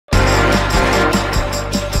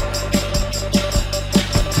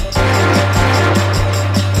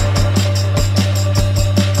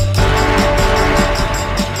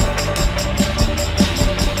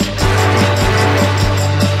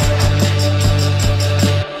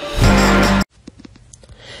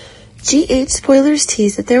GH spoilers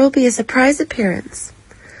tease that there will be a surprise appearance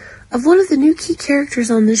of one of the new key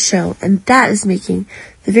characters on this show, and that is making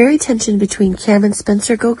the very tension between Cam and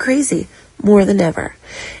Spencer go crazy more than ever.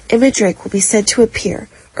 Emma Drake will be said to appear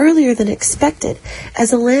earlier than expected,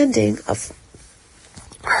 as a landing of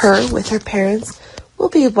her with her parents will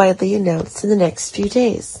be widely announced in the next few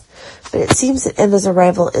days. But it seems that Emma's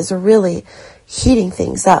arrival is really heating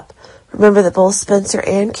things up. Remember that both Spencer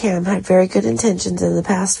and Cam had very good intentions in the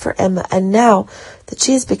past for Emma, and now that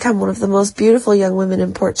she has become one of the most beautiful young women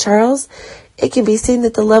in Port Charles, it can be seen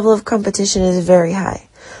that the level of competition is very high.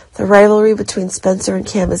 The rivalry between Spencer and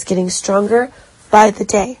Cam is getting stronger by the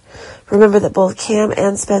day. Remember that both Cam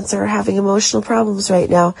and Spencer are having emotional problems right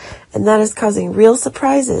now, and that is causing real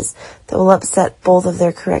surprises that will upset both of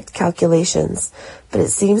their correct calculations. But it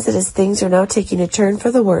seems that as things are now taking a turn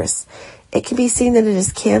for the worse, it can be seen that it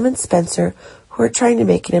is Cam and Spencer who are trying to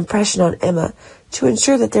make an impression on Emma to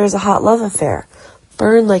ensure that there is a hot love affair,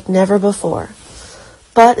 burn like never before.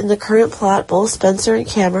 But in the current plot, both Spencer and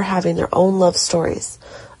Cam are having their own love stories.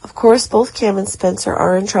 Of course, both Cam and Spencer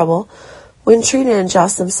are in trouble when Trina and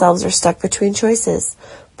Joss themselves are stuck between choices.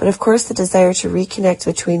 But of course, the desire to reconnect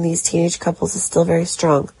between these teenage couples is still very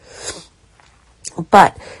strong.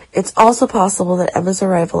 But it's also possible that Emma's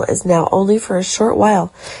arrival is now only for a short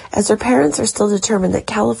while, as her parents are still determined that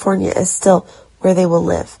California is still where they will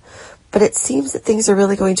live. But it seems that things are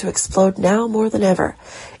really going to explode now more than ever,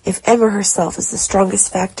 if Emma herself is the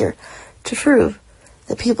strongest factor to prove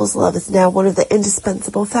that people's love is now one of the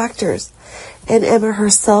indispensable factors, and Emma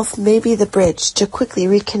herself may be the bridge to quickly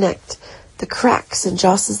reconnect the cracks in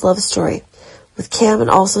Joss's love story with Cam and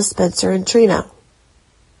also Spencer and Trina.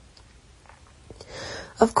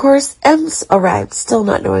 Of course, Em's arrived still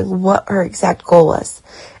not knowing what her exact goal was.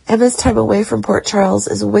 Emma's time away from Port Charles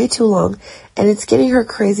is way too long, and it's getting her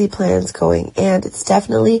crazy plans going, and it's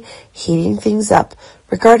definitely heating things up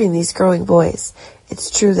regarding these growing boys.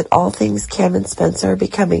 It's true that all things Cam and Spencer are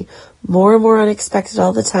becoming more and more unexpected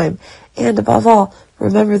all the time, and above all,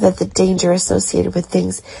 remember that the danger associated with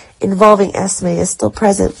things involving Esme is still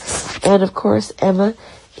present, and of course, Emma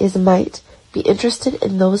might be interested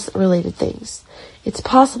in those related things. It's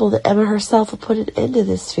possible that Emma herself will put an end to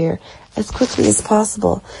this fear as quickly as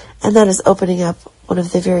possible, and that is opening up one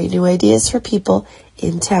of the very new ideas for people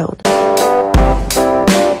in town.